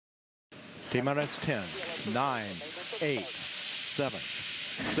T-minus 10, 9, 8, 7,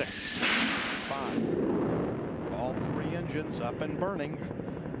 6, 5. All three engines up and burning.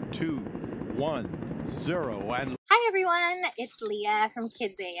 2, 1, 0, and... Hi everyone, it's Leah from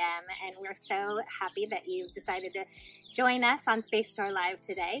Kids AM, and we're so happy that you've decided to join us on Space Store Live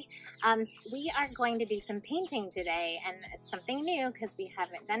today. We are going to do some painting today, and it's something new because we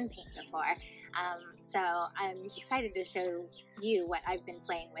haven't done paint before. So I'm excited to show you what I've been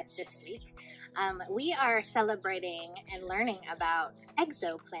playing with this week. We are celebrating and learning about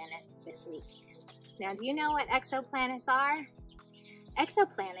exoplanets this week. Now, do you know what exoplanets are?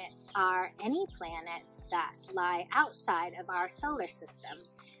 Exoplanets are any planets that lie outside of our solar system.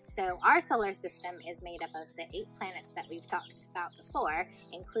 So our solar system is made up of the 8 planets that we've talked about before,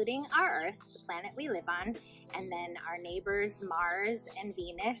 including our Earth, the planet we live on, and then our neighbors Mars and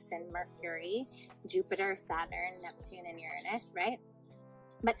Venus and Mercury, Jupiter, Saturn, Neptune, and Uranus, right?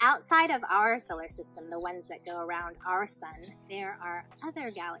 But outside of our solar system, the ones that go around our sun, there are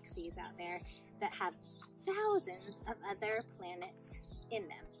other galaxies out there that have thousands of other planets in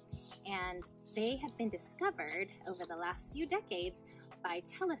them. And they have been discovered over the last few decades by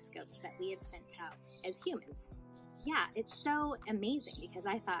telescopes that we have sent out as humans. Yeah, it's so amazing because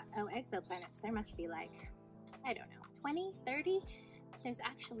I thought, oh, exoplanets, there must be like, I don't know, 20, 30? There's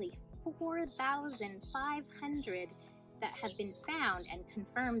actually 4,500 that have been found and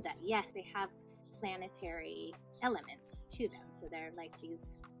confirmed that yes, they have planetary elements to them. So they're like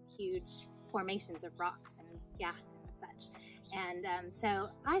these huge formations of rocks and gas and such. And so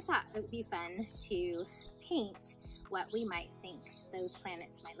I thought it would be fun to paint what we might think those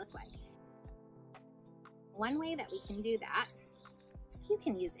planets might look like. One way that we can do that, you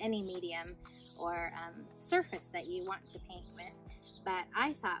can use any medium or surface that you want to paint with, but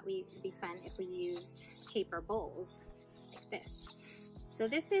I thought it would be fun if we used paper bowls like this. So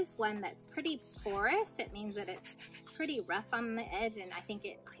this is one that's pretty porous. It means that it's pretty rough on the edge, and I think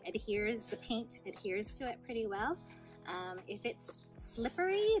it adheres, the paint adheres to it pretty well. If it's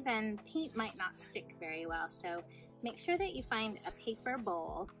slippery, then paint might not stick very well. So make sure that you find a paper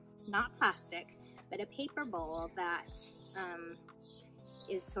bowl, not plastic, but a paper bowl that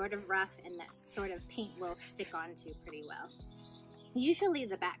is sort of rough and that sort of paint will stick onto pretty well. Usually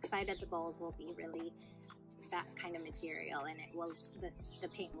the back side of the bowls will be really that kind of material, and it will the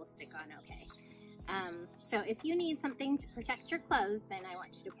paint will stick on okay. So if you need something to protect your clothes, then I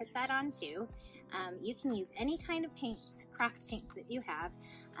want you to put that on too. You can use any kind of paints, craft paints that you have.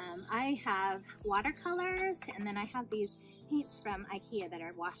 I have watercolors, and then I have these paints from IKEA that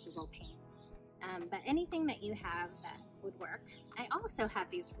are washable paints. But anything that you have that would work. I also have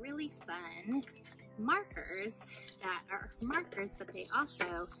these really fun markers that are markers, but they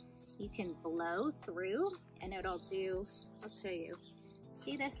also, you can blow through and it'll do, I'll show you.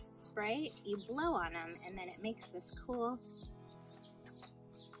 See this spray? You blow on them and then it makes this cool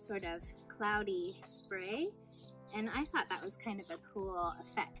sort of cloudy spray. And I thought that was kind of a cool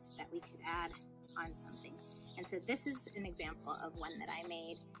effect that we could add on something. And so this is an example of one that I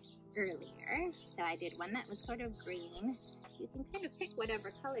made earlier. So I did one that was sort of green. You can kind of pick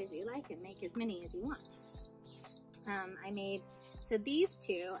whatever colors you like and make as many as you want. So these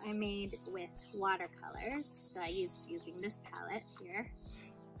two I made with watercolors. So I using this palette here.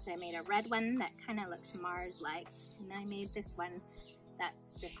 So I made a red one that kind of looks Mars-like, and I made this one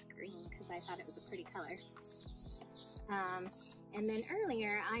that's just green because I thought it was a pretty color. And then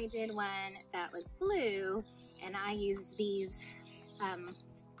earlier I did one that was blue, and I used these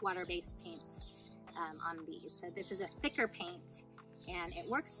water-based paints on these. So this is a thicker paint, and it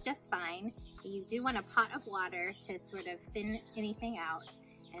works just fine. You do want a pot of water to sort of thin anything out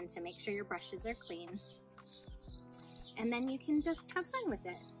and to make sure your brushes are clean. And then you can just have fun with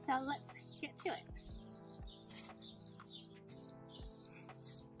it. So let's get to it.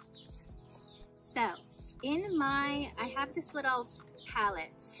 So I have this little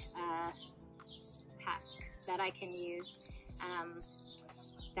palette pack that I can use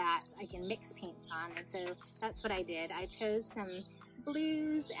that I can mix paints on, and so that's what I did. I chose some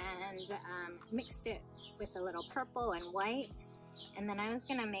blues and mixed it with a little purple and white, and then I was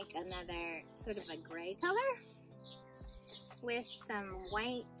gonna make another sort of a gray color with some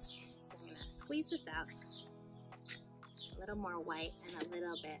white. So I'm gonna squeeze this out, a little more white and a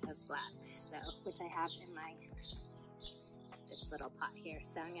little bit of black, so which I have in my this little pot here.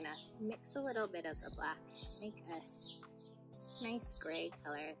 So I'm gonna mix a little bit of the black, make a nice gray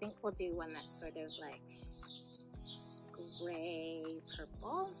color. I think we'll do one that's sort of like gray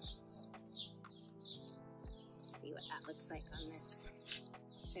purple. See what that looks like on this.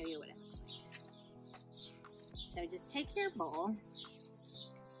 I'll show you what it looks like. So just take your bowl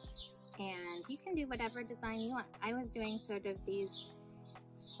and you can do whatever design you want. I was doing sort of these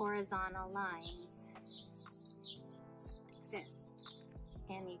horizontal lines like this.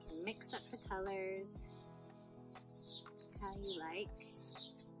 And you can mix up the colors how you like.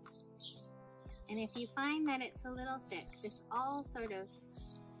 And if you find that it's a little thick, this all sort of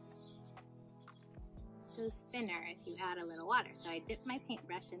goes thinner if you add a little water. So I dip my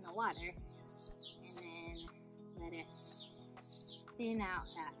paintbrush in the water and then let it thin out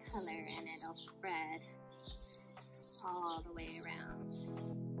that color, and it'll spread all the way around.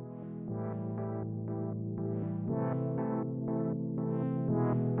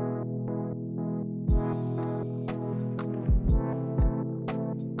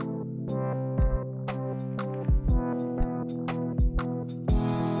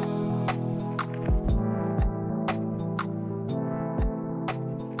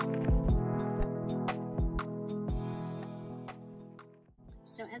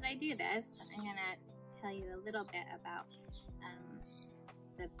 So as I do this, I'm going to tell you a little bit about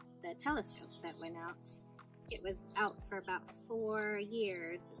the telescope that went out. It was out for about 4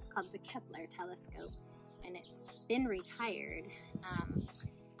 years. It's called the Kepler telescope, and it's been retired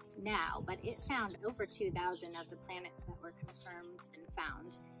now, but it found over 2,000 of the planets that were confirmed and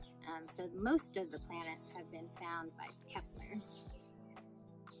found. So most of the planets have been found by Kepler.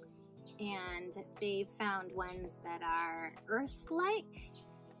 And they've found ones that are Earth-like.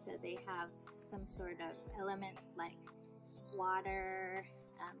 So they have some sort of elements like water,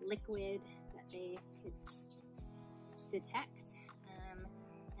 liquid that they could detect.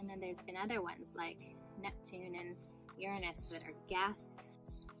 And then there's been other ones like Neptune and Uranus that are gas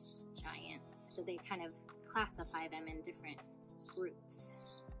giants. So they kind of classify them in different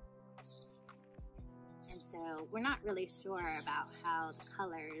groups. And so we're not really sure about how the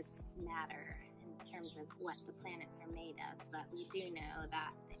colors matter in terms of what the planets are made of, but we do know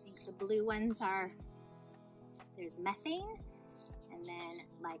that I think the blue ones are, there's methane, and then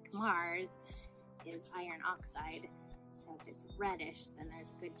like Mars is iron oxide, so if it's reddish, then there's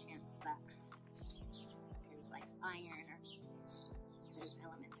a good chance that there's like iron or those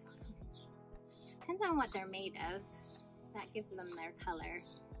elements on them. Depends on what they're made of, that gives them their color,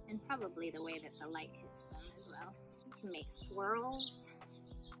 and probably the way that the light hits them as well. You can make swirls,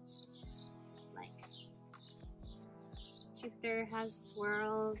 like Jupiter has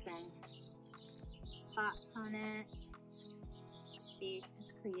swirls and spots on it. Just be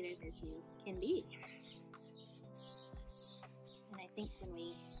as creative as you can be. And I think when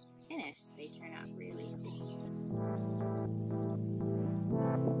we finish, they turn out really cool.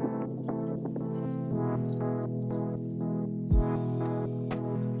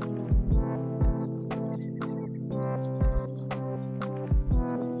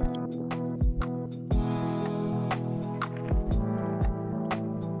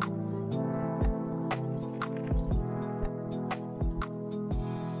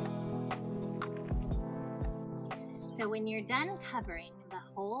 So when you're done covering the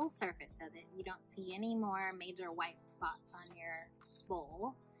whole surface so that you don't see any more major white spots on your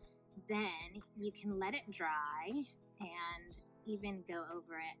bowl, then you can let it dry and even go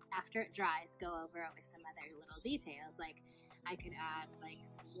over it. After it dries, go over it with some other little details. Like I could add like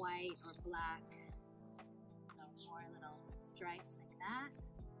some white or black, more little stripes like that.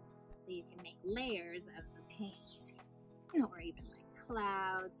 So you can make layers of the paint, or even like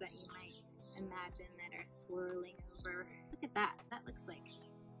clouds that you might imagine that are swirling over. Look at that. That looks like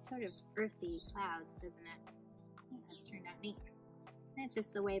sort of earthy clouds, doesn't it? Yeah, that turned out neat. And it's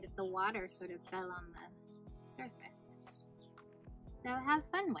just the way that the water sort of fell on the surface. So have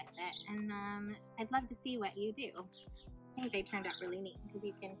fun with it, and I'd love to see what you do. I think they turned out really neat because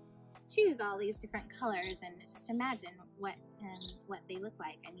you can choose all these different colors and just imagine what they look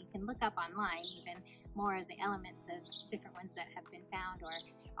like, and you can look up online even more of the elements of different ones that have been found, or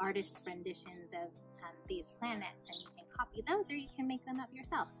artists' renditions of these planets, and you can copy those or you can make them up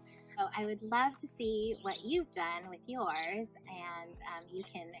yourself. So I would love to see what you've done with yours, and you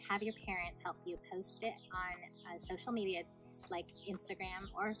can have your parents help you post it on social media like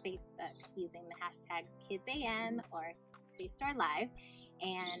Instagram or Facebook using the hashtags KidsAM or Space Store Live.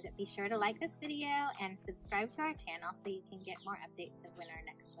 And be sure to like this video and subscribe to our channel so you can get more updates of when our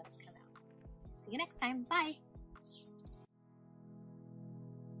next ones come out. See you next time. Bye!